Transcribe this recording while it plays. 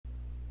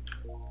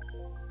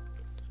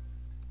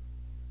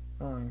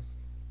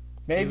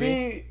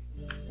Maybe.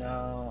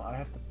 No, I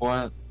have to.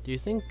 What? Do you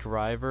think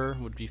driver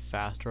would be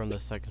faster on the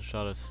second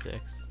shot of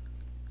 6?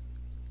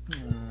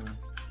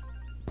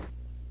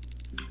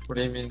 What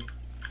do you mean?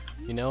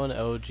 You know in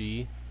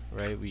OG,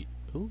 right? We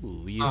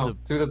use Oh, the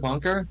through the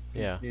bunker?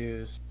 yeah.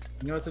 Use.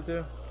 You know what to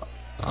do?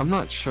 I'm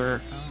not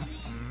sure. Oh,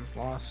 I'm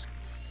lost.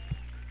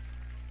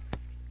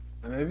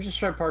 Maybe just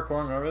try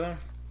parkouring over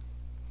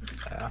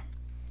Yeah.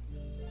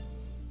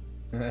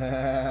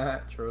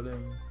 there.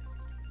 Trolling.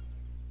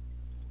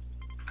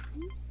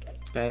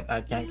 Okay,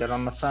 I can't get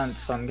on the fence,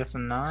 so I'm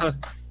guessing not.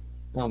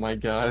 Oh my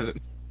god.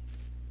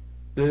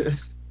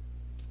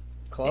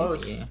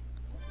 Close. Maybe.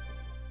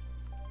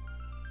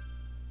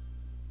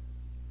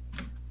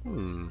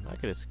 I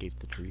could escape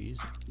the trees.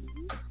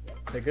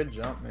 It's a good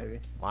jump, maybe.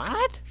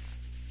 What?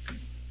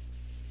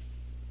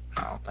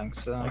 I don't think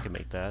so. I could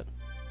make that.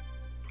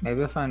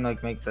 Maybe if I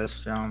like make this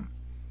jump.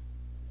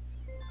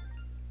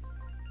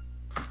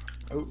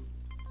 Oh.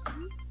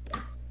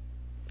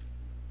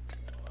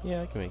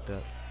 Yeah, I can make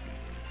that.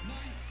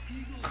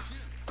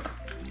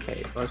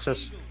 Okay, let's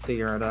just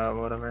figure it out,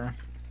 whatever.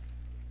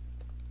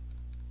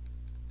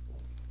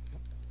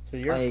 So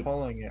you're Like-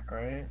 pulling it,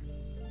 right?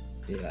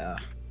 Yeah.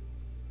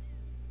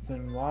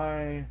 Then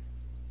why?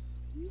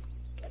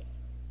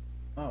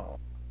 Oh.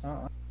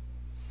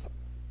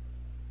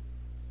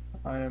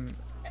 I am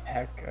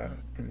hecka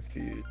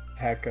confused.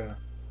 Hecka.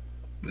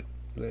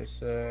 They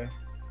say.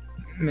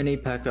 Mini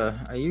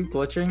P.E.K.K.A, are you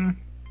glitching?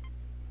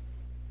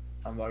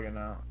 I'm bugging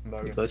out. I'm You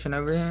bugging. glitching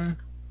over here?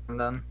 I'm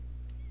done.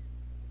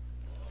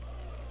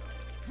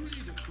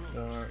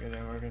 Don't work. It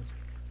ain't working.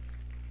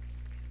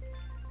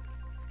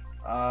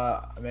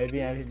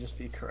 Maybe I could just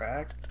be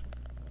correct.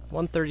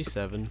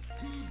 137.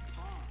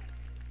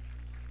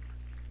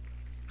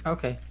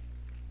 Okay.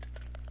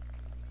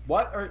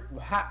 What are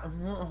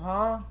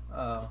huh?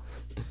 Oh,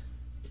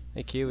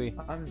 Hey Kiwi.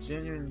 I'm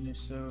genuinely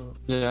so.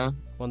 Yeah.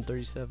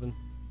 137.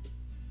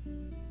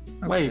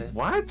 Wait, Okay.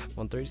 what?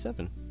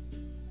 137.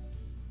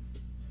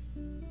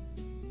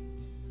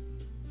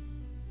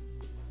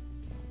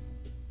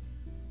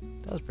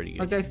 That was pretty good.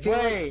 Like I feel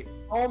like Wait!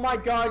 Oh my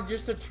God!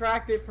 Just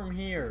attract it from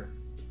here.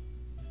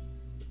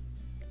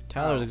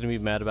 Tyler's gonna be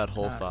mad about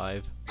hole Ah.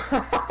 5.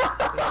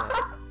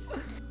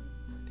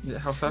 Yeah,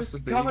 how fast is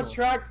Just the come eagle?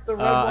 attract the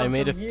red one I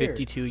made a from here.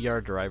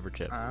 52-yard driver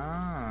chip.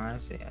 I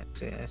see.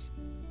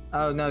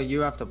 Oh no,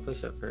 you have to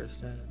push it first.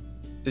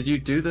 Did you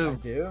do I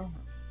do.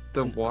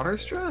 the water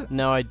strat?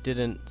 No, I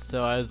didn't.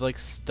 So I was like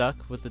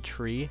stuck with the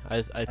tree.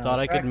 I thought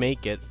I could track it.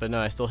 make it, but no,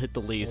 I still hit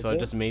the lead, so I Hold it,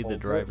 just made the hold it,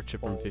 driver chip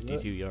from hold it.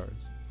 52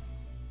 yards.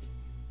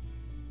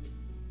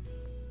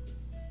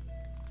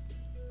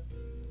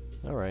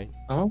 All right.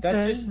 Okay.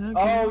 That just. okay.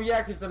 Oh yeah,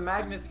 because the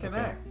magnets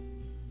connect.